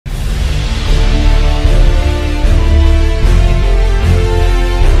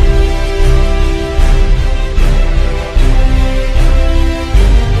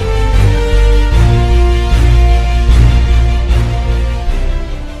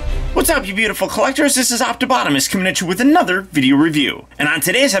up, you beautiful collectors? This is Optibotimus coming at you with another video review. And on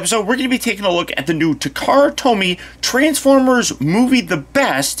today's episode, we're going to be taking a look at the new Takara Tomy Transformers movie The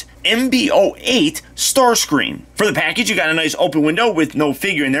Best MB-08 Starscream. For the package, you got a nice open window with no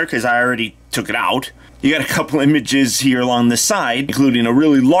figure in there because I already took it out. You got a couple images here along the side, including a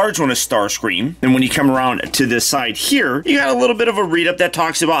really large one of Starscream. And when you come around to this side here, you got a little bit of a read-up that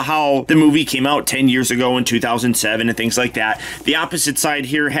talks about how the movie came out 10 years ago in 2007 and things like that. The opposite side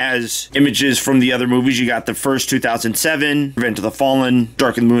here has images from the other movies. You got the first 2007, Revenge of the Fallen,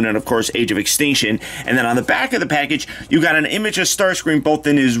 Dark of the Moon, and of course Age of Extinction. And then on the back of the package, you got an image of Starscream both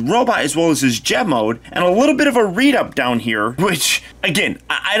in his robot as well as his jet mode, and a little bit of a read-up down here, which, again,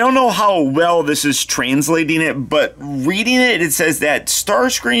 I don't know how well this is translating it, but reading it, it says that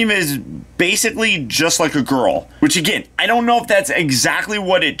Starscream is basically just like a girl, which again, I don't know if that's exactly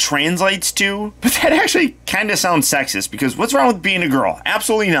what it translates to, but that actually kind of sounds sexist, because what's wrong with being a girl?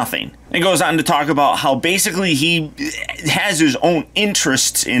 Absolutely nothing. It goes on to talk about how basically he has his own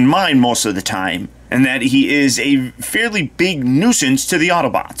interests in mind most of the time, and that he is a fairly big nuisance to the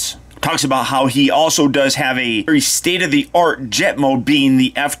Autobots. Talks about how he also does have a very state-of-the-art jet mode, being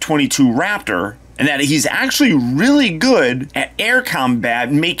the F-22 Raptor, and that he's actually really good at air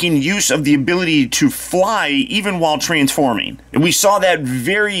combat, making use of the ability to fly even while transforming. And we saw that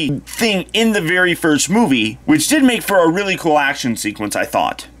very thing in the very first movie, which did make for a really cool action sequence, I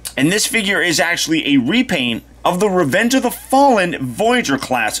thought. And this figure is actually a repaint of the Revenge of the Fallen Voyager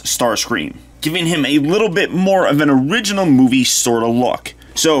class Starscream, giving him a little bit more of an original movie sort of look.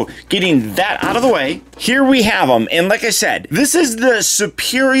 So, getting that out of the way, here we have them, and like I said, this is the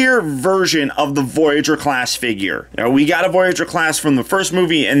superior version of the Voyager class figure. Now, we got a Voyager class from the first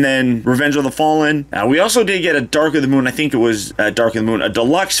movie, and then Revenge of the Fallen. We also did get a Dark of the Moon, I think it was Dark of the Moon, a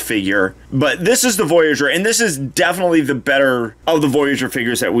deluxe figure, but this is the Voyager, and this is definitely the better of the Voyager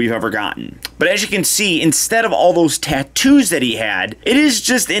figures that we've ever gotten. But as you can see, instead of all those tattoos that he had, it is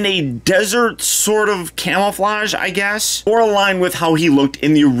just in a desert sort of camouflage, I guess, or aligned with how he looked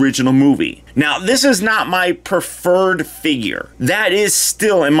in the original movie. Now, this is not my preferred figure. That is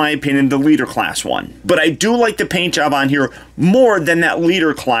still, in my opinion, the leader class one. But I do like the paint job on here more than that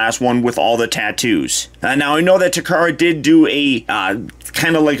leader class one with all the tattoos. Now, I know that Takara did do a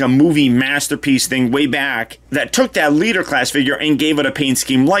kind of like a movie masterpiece thing way back that took that leader class figure and gave it a paint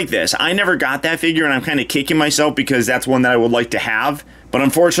scheme like this. I never got that figure, and I'm kind of kicking myself because that's one that I would like to have. But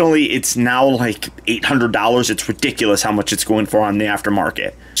unfortunately, it's now like $800. It's ridiculous how much it's going for on the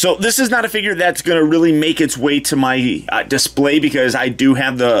aftermarket. So this is not a figure that's going to really make its way to my display, because I do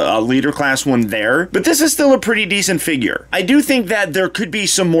have the leader class one there. But this is still a pretty decent figure. I do think that there could be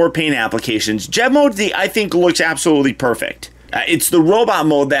some more paint applications. Jet mode, I think, looks absolutely perfect. It's the robot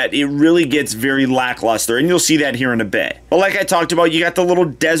mode that it really gets very lackluster, and you'll see that here in a bit. But like I talked about, you got the little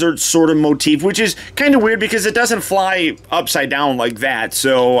desert sort of motif, which is kind of weird because it doesn't fly upside down like that,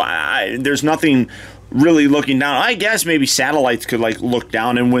 so there's nothing really looking down. I guess maybe satellites could like look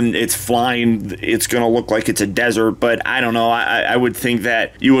down, and when it's flying, it's gonna look like it's a desert, but I don't know. I would think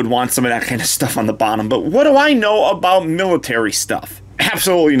that you would want some of that kind of stuff on the bottom. But what do I know about military stuff?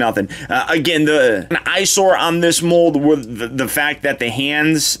 Absolutely nothing. Again, an eyesore on this mold with the fact that the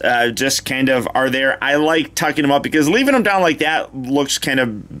hands just kind of are there. I like tucking them up, because leaving them down like that looks kind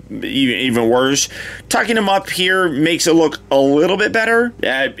of even worse. Tucking them up here makes it look a little bit better.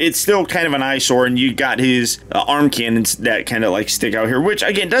 It's still kind of an eyesore, and you got his arm cannons that kind of like stick out here, which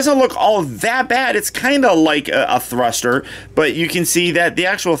again doesn't look all that bad. It's kind of like a thruster, but you can see that the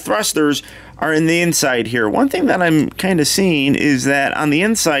actual thrusters are in the inside here. One thing that I'm kind of seeing is that on the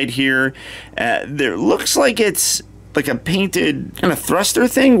inside here, there looks like it's like a painted kind of thruster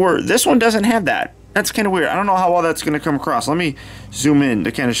thing, where this one doesn't have that. That's kind of weird. I don't know how well that's going to come across. Let me zoom in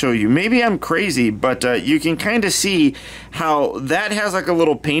to kind of show you. Maybe I'm crazy, but you can kind of see how that has like a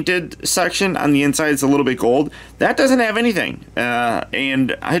little painted section on the inside. It's a little bit gold. That doesn't have anything.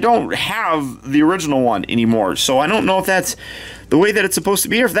 And I don't have the original one anymore, so I don't know if that's the way that it's supposed to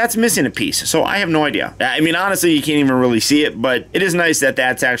be, or if that's missing a piece. So I have no idea. I mean, honestly, you can't even really see it, but it is nice that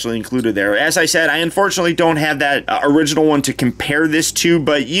that's actually included there. As I said, I unfortunately don't have that original one to compare this to,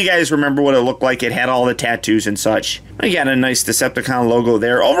 but you guys remember what it looked like. It had all the tattoos and such. I got a nice Decepticon logo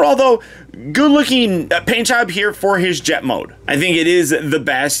there. Overall, though, good looking paint job here for his jet mode. I think it is the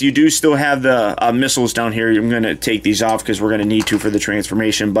best. You do still have the missiles down here. I'm going to take these off because we're going to need to for the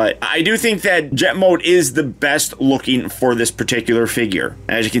transformation, but I do think that jet mode is the best looking for this particular figure.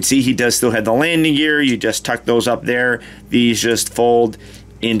 As you can see, he does still have the landing gear. You just tuck those up there. These just fold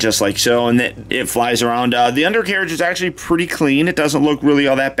in just like so, and it flies around. The undercarriage is actually pretty clean. It doesn't look really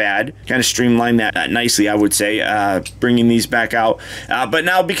all that bad. Kind of streamlined that nicely, I would say, bringing these back out. But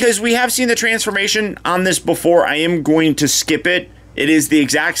now, because we have seen the transformation on this before, I am going to skip it. It is the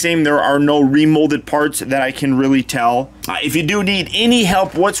exact same. There are no remolded parts that I can really tell. If you do need any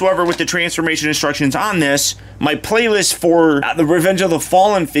help whatsoever with the transformation instructions on this, my playlist for the Revenge of the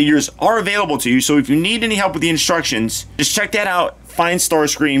Fallen figures are available to you. So if you need any help with the instructions, just check that out. Find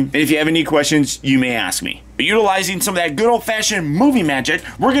Starscream, and if you have any questions, you may ask me. But utilizing some of that good old-fashioned movie magic,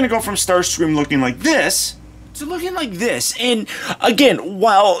 we're going to go from Starscream looking like this to looking like this. And again,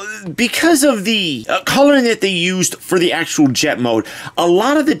 while because of the coloring that they used for the actual jet mode, a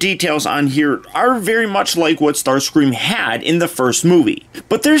lot of the details on here are very much like what Starscream had in the first movie.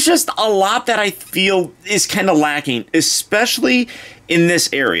 But there's just a lot that I feel is kind of lacking, especially in this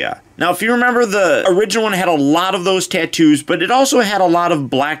area. Now, if you remember, the original one had a lot of those tattoos, but it also had a lot of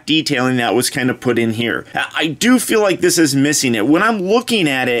black detailing that was kind of put in here. I do feel like this is missing it. When I'm looking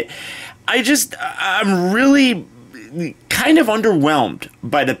at it, I'm really kind of underwhelmed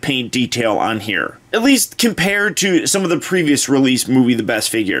by the paint detail on here. At least compared to some of the previous release movie The Best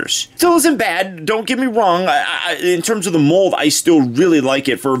figures. Still isn't bad, don't get me wrong. In terms of the mold, I still really like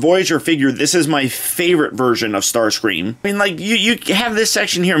it. For a Voyager figure, this is my favorite version of Starscream. I mean, like, you have this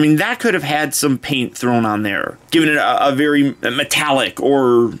section here. I mean, that could have had some paint thrown on there, giving it a very metallic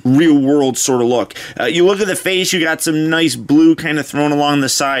or real-world sort of look. You look at the face, you got some nice blue kind of thrown along the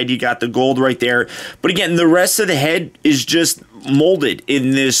side. You got the gold right there. But again, the rest of the head is just molded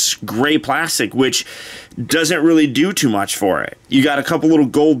in this gray plastic, which doesn't really do too much for it. You got a couple little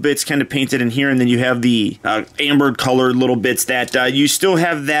gold bits kind of painted in here, and then you have the amber colored little bits that you still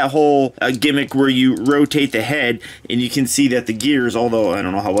have that whole gimmick where you rotate the head, and you can see that the gears, although I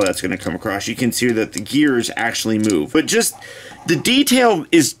don't know how well that's going to come across, you can see that the gears actually move. But just the detail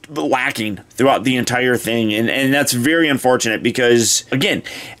is lacking throughout the entire thing, and that's very unfortunate because, again,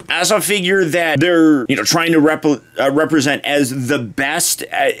 as a figure that they're trying to represent as the best,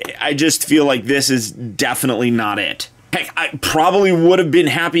 I just feel like this is definitely not it. Heck, I probably would have been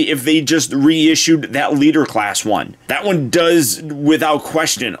happy if they just reissued that Leader Class one. That one does, without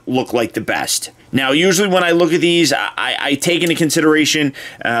question, look like the best. Now, usually when I look at these, I take into consideration,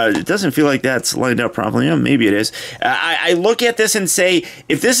 it doesn't feel like that's lined up properly. Yeah, maybe it is. I look at this and say,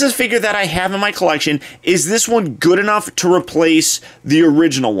 if this is a figure that I have in my collection, is this one good enough to replace the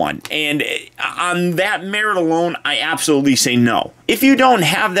original one? And on that merit alone, I absolutely say no. If you don't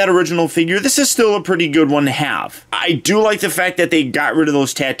have that original figure, this is still a pretty good one to have. I do like the fact that they got rid of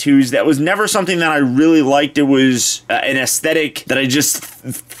those tattoos. That was never something that I really liked. It was an aesthetic that I just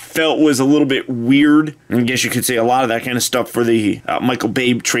felt was a little bit weird. I guess you could say a lot of that kind of stuff for the Michael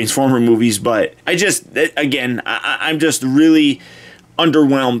Bay Transformer movies, but I'm just really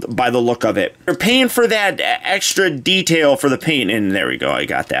underwhelmed by the look of it. You're paying for that extra detail for the paint, and there we go, I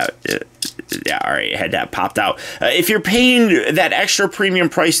got that. Yeah, all right, I had that popped out. If you're paying that extra premium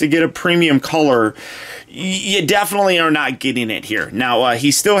price to get a premium color, you definitely are not getting it here. Now,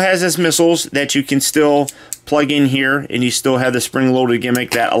 he still has his missiles that you can still plug in here, and you still have the spring-loaded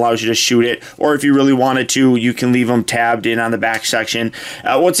gimmick that allows you to shoot it, or if you really wanted to, you can leave them tabbed in on the back section.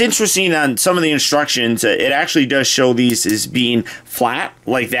 What's interesting on some of the instructions, it actually does show these as being flat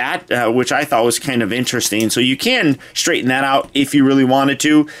like that, which I thought was kind of interesting. So you can straighten that out if you really wanted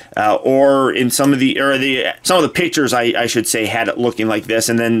to, or in some of the pictures, I should say, had it looking like this,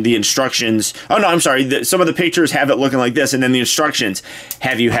 and then the instructions. Oh no, I'm sorry. Some of the pictures have it looking like this, and then the instructions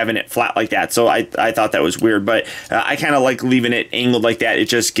have you having it flat like that. So I thought that was weird, but I kind of like leaving it angled like that. It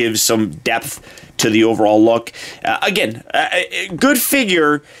just gives some depth to the overall look. Again, good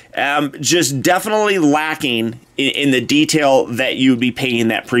figure, just definitely lacking in the detail that you'd be paying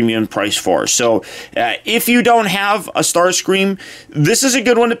that premium price for. So if you don't have a Starscream, this is a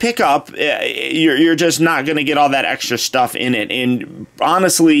good one to pick up. You're just not going to get all that extra stuff in it. And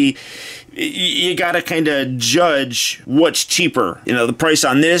honestly, you got to kind of judge what's cheaper. The price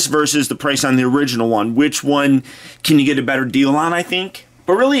on this versus the price on the original one. Which one can you get a better deal on, I think?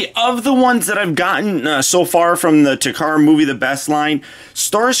 But really, of the ones that I've gotten so far from the Takara movie The Best line,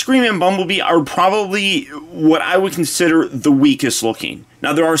 Starscream and Bumblebee are probably what I would consider the weakest looking.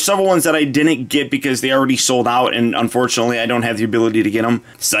 Now, there are several ones that I didn't get because they already sold out, and unfortunately, I don't have the ability to get them,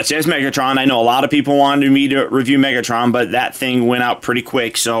 such as Megatron. I know a lot of people wanted me to review Megatron, but that thing went out pretty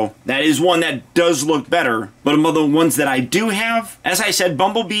quick, so that is one that does look better. But among the ones that I do have, as I said,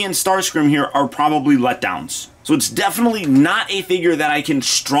 Bumblebee and Starscream here are probably letdowns. So so it's definitely not a figure that I can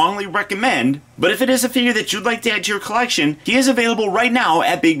strongly recommend, but if it is a figure that you'd like to add to your collection, he is available right now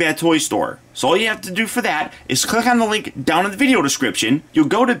at Big Bad Toy Store. So all you have to do for that is click on the link down in the video description. You'll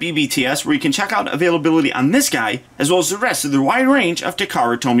go to BBTS where you can check out availability on this guy, as well as the rest of the wide range of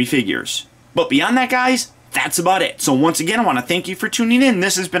Takara Tomy figures. But beyond that, guys, that's about it. So once again, I want to thank you for tuning in.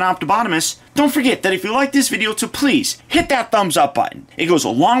 This has been Optibotimus. Don't forget that if you like this video, to please hit that thumbs up button. It goes a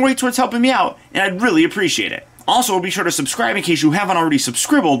long way towards helping me out, and I'd really appreciate it. Also, be sure to subscribe in case you haven't already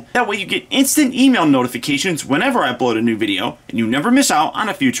subscribed. That way you get instant email notifications whenever I upload a new video, and you never miss out on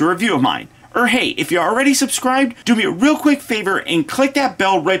a future review of mine. Or hey, if you're already subscribed, do me a real quick favor and click that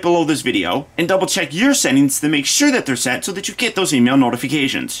bell right below this video, and double check your settings to make sure that they're set so that you get those email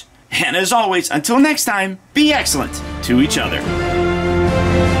notifications. And as always, until next time, be excellent to each other.